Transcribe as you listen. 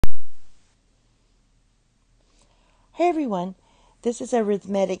Hey everyone, this is a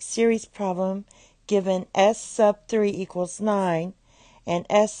arithmetic series problem given s sub 3 equals 9 and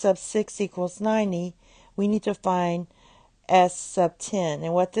s sub 6 equals 90. We need to find s sub 10.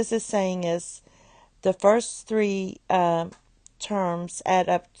 And what this is saying is the first three terms add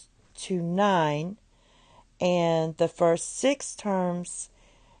up to 9 and the first 6 terms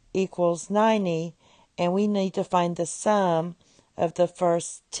equals 90, and we need to find the sum of the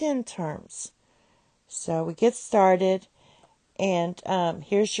first 10 terms. So we get started, and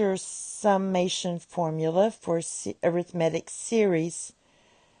here's your summation formula for arithmetic series.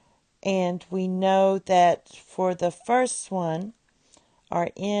 And we know that for the first one,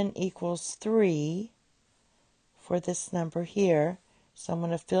 our n equals 3 for this number here. So I'm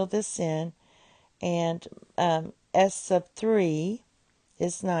going to fill this in, and s sub 3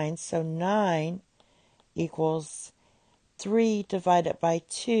 is 9, so 9 equals 3 divided by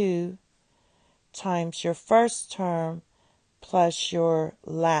 2 times your first term plus your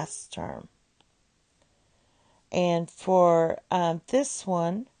last term. And for this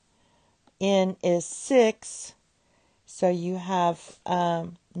one, n is 6, so you have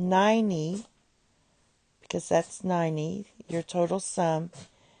 90, because that's 90, your total sum,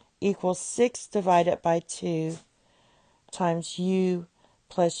 equals 6 divided by 2 times u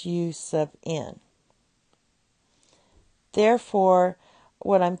plus u sub n. Therefore,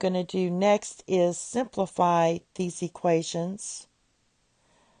 what I'm going to do next is simplify these equations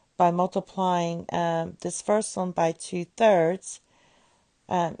by multiplying this first one by 2/3,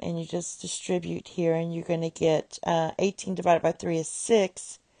 and you just distribute here, and you're going to get 18 divided by 3 is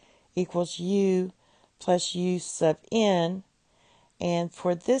 6 equals u plus u sub n. And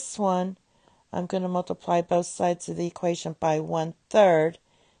for this one, I'm going to multiply both sides of the equation by 1/3.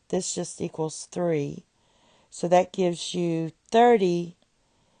 This just equals 3. So that gives you 30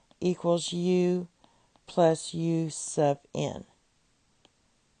 equals u plus u sub n.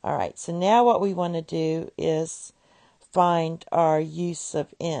 All right, so now what we want to do is find our u sub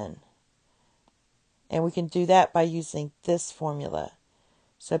n. And we can do that by using this formula.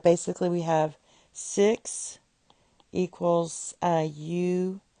 So basically we have 6 equals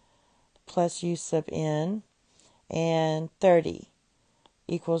u plus u sub n, and 30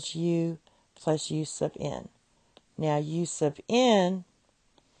 equals u plus u sub n. Now u sub n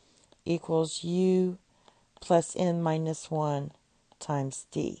equals u plus n minus 1 times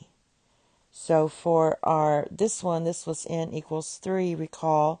d. So for this one, this was n equals 3,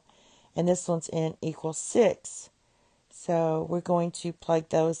 recall, and this one's n equals 6. So we're going to plug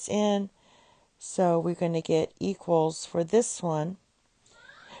those in. So we're going to get equals for this one,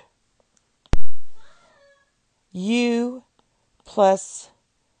 u plus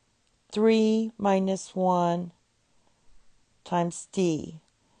 3 minus 1 times d.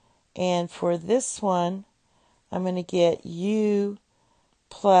 And for this one, I'm going to get u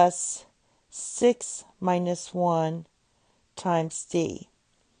plus 6 minus 1 times d.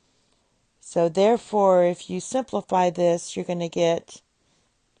 So therefore, if you simplify this, you're going to get,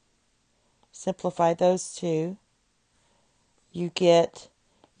 simplify those two, you get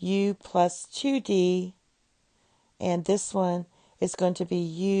u plus 2d, and this one is going to be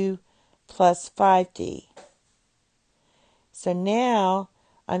u plus 5d. So now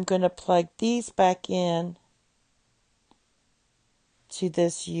I'm going to plug these back in to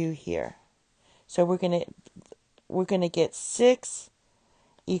this u here. So we're going to get 6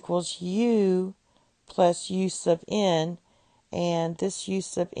 equals u plus u sub n, and this u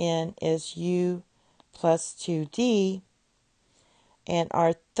sub n is u plus 2d, and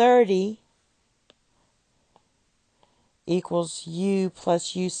our 30 equals u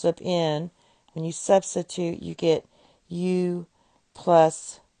plus u sub n. When you substitute, you get u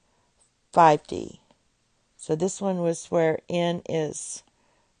plus 5d. So this one was where n is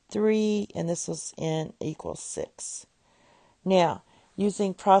 3, and this was n equals 6. Now,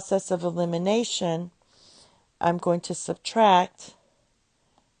 using process of elimination, I'm going to subtract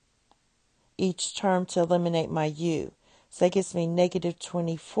each term to eliminate my u. So that gives me negative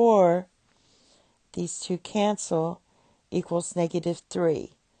 24. These two cancel, equals negative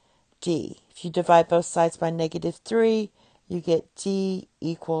 3. D. If you divide both sides by negative 3, you get d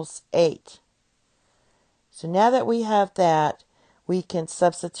equals 8. So now that we have that, we can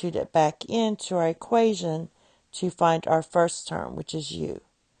substitute it back into our equation to find our first term, which is u.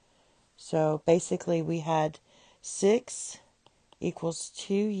 So basically we had 6 equals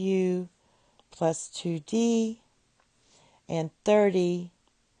 2u plus 2d, and 30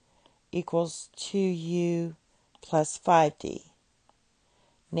 equals 2u plus 5d.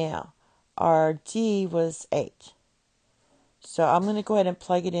 Now, our d was 8. So I'm going to go ahead and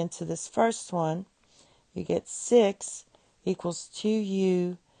plug it into this first one. You get 6 equals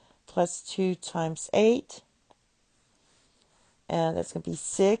 2u plus 2 times 8. And that's going to be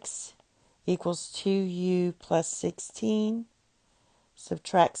 6 equals 2u plus 16.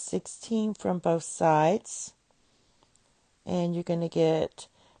 Subtract 16 from both sides. And you're going to get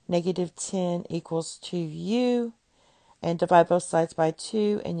negative 10 equals 2u. And divide both sides by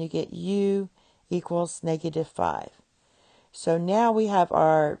 2, and you get u equals negative 5. So now we have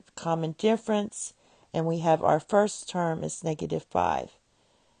our common difference, and we have our first term is negative 5.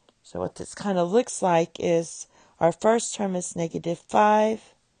 So what this kind of looks like is our first term is negative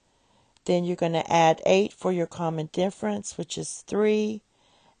 5. Then you're going to add 8 for your common difference, which is 3.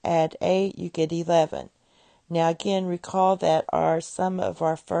 Add 8, you get 11. Now again, recall that our sum of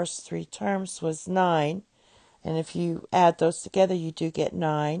our first 3 terms was 9. And if you add those together, you do get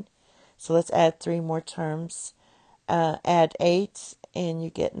 9. So let's add 3 more terms. Add 8, and you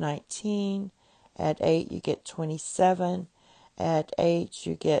get 19. Add 8, you get 27. Add 8,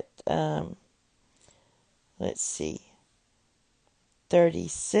 you get,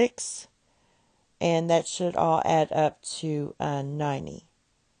 36. And that should all add up to 90. And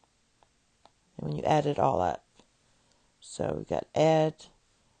when you add it all up. So we got add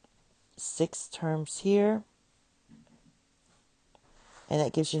 6 terms here. And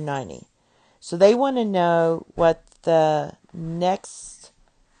that gives you 90. So they want to know what the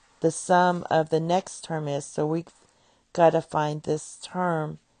sum of the next term is. So we've got to find this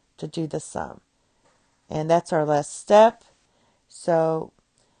term to do the sum. And that's our last step. So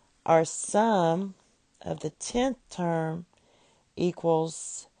our sum of the 10th term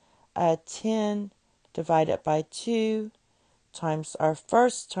equals 10 divided by 2 times our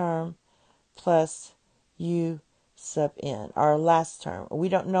first term plus u sub n, our last term. We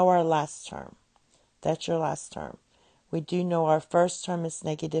don't know our last term. That's your last term. We do know our first term is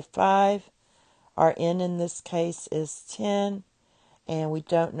negative 5. Our n in this case is 10. And we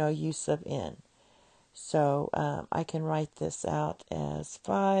don't know u sub n. So I can write this out as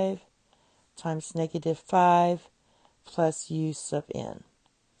 5 times negative 5 plus u sub n.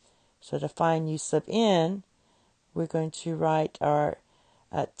 So to find u sub n, we're going to write our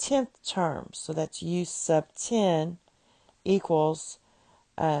 10th term. So that's u sub 10 equals,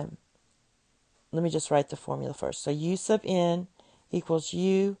 let me just write the formula first. So u sub n equals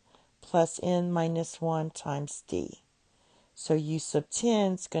u plus n minus 1 times d. So u sub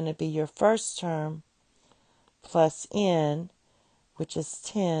 10 is going to be your first term plus n, which is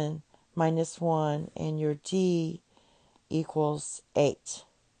 10 minus 1, and your d equals 8.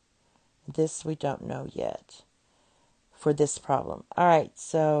 This we don't know yet for this problem. All right,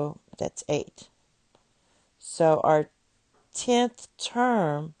 so that's 8. So our 10th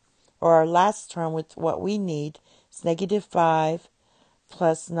term, or our last term with what we need, is negative 5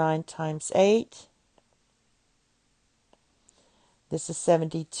 plus 9 times 8. This is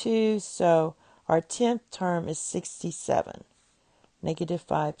 72, so our 10th term is 67. Negative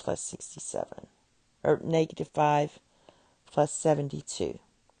 5 plus 67, or negative 5 plus 72.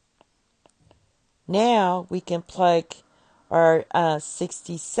 Now we can plug our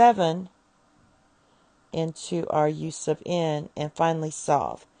 67 into our u sub n and finally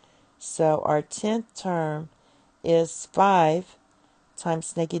solve. So our 10th term is 5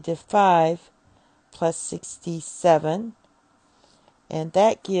 times negative 5 plus 67. And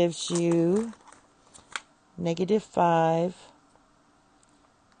that gives you negative 5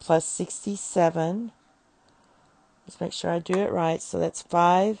 plus 67. Let's make sure I do it right. So that's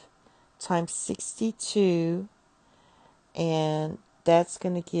 5 times 62. And that's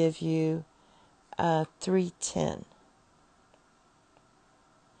going to give you 310.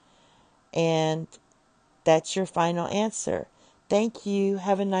 And that's your final answer. Thank you.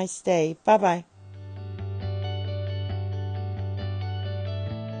 Have a nice day. Bye-bye.